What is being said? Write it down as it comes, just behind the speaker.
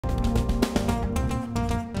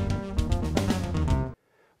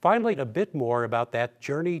Finally, a bit more about that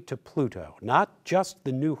journey to Pluto, not just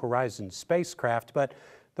the New Horizons spacecraft, but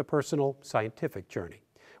the personal scientific journey.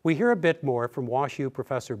 We hear a bit more from WashU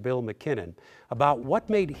professor Bill McKinnon about what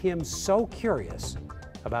made him so curious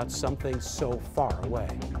about something so far away.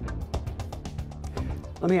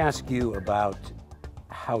 Let me ask you about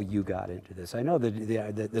how you got into this. I know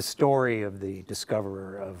the story of the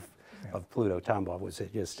discoverer of Pluto, Tombaugh, was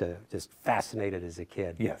just fascinated as a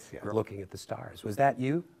kid. Yes. Looking at the stars. Was that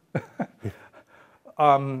you?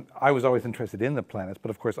 I was always interested in the planets, but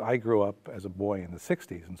of course I grew up as a boy in the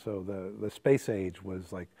 60s, and so the space age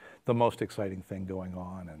was like the most exciting thing going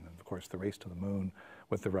on, and of course the race to the moon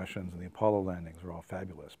with the Russians and the Apollo landings were all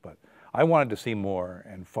fabulous, but I wanted to see more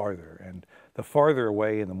and farther, and the farther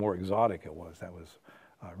away and the more exotic it was, that was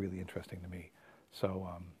really interesting to me. So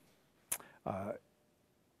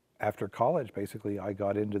after college, basically, I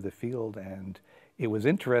got into the field, and it was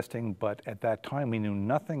interesting, but at that time we knew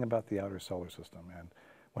nothing about the outer solar system. And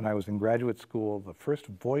when I was in graduate school, the first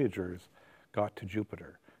Voyagers got to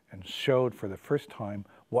Jupiter and showed for the first time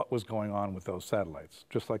what was going on with those satellites,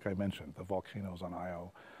 just like I mentioned, the volcanoes on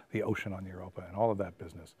Io, the ocean on Europa, and all of that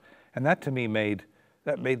business. And that to me made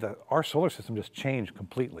our solar system just change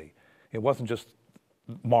completely. It wasn't just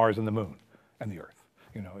Mars and the moon and the Earth.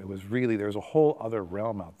 You know, it was really, there's a whole other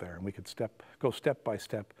realm out there, and we could go step by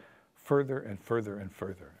step further and further and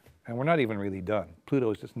further. And we're not even really done.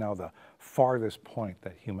 Pluto is just now the farthest point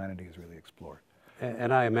that humanity has really explored.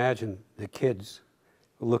 And I imagine the kids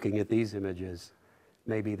looking at these images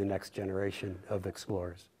may be the next generation of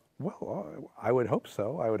explorers. Well, I would hope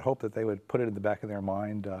so. I would hope that they would put it in the back of their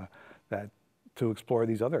mind that to explore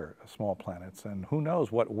these other small planets, and who knows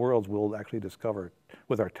what worlds we'll actually discover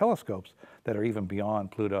with our telescopes that are even beyond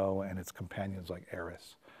Pluto and its companions like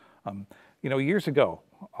Eris. You know, years ago,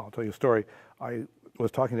 I'll tell you a story, I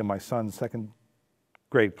was talking to my son's second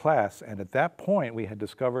grade class, and at that point we had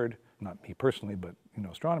discovered, not me personally, but you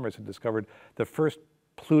know, astronomers had discovered the first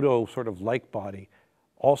Pluto sort of like body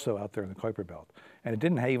also out there in the Kuiper Belt. And it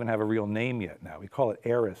didn't even have a real name yet now. We call it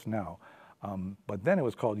Eris now. But then it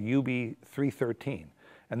was called UB313.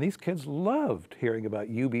 And these kids loved hearing about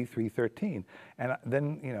UB313. And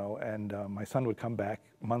then, you know, my son would come back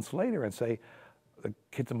months later and say, the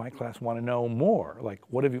kids in my class want to know more. Like,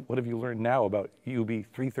 what have you learned now about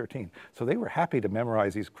UB313? So they were happy to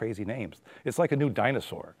memorize these crazy names. It's like a new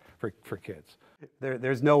dinosaur for kids.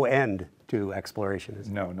 There's no end to exploration, is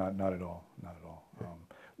there? No, not at all, not at all.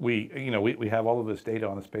 We have all of this data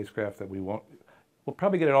on the spacecraft that we'll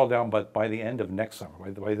probably get it all down, but by the end of next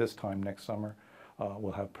summer, by this time next summer,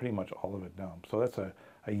 we'll have pretty much all of it down. So that's a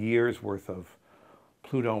year's worth of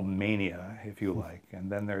Pluto mania, if you like,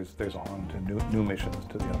 and then there's on to new missions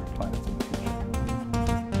to the other planets in the future.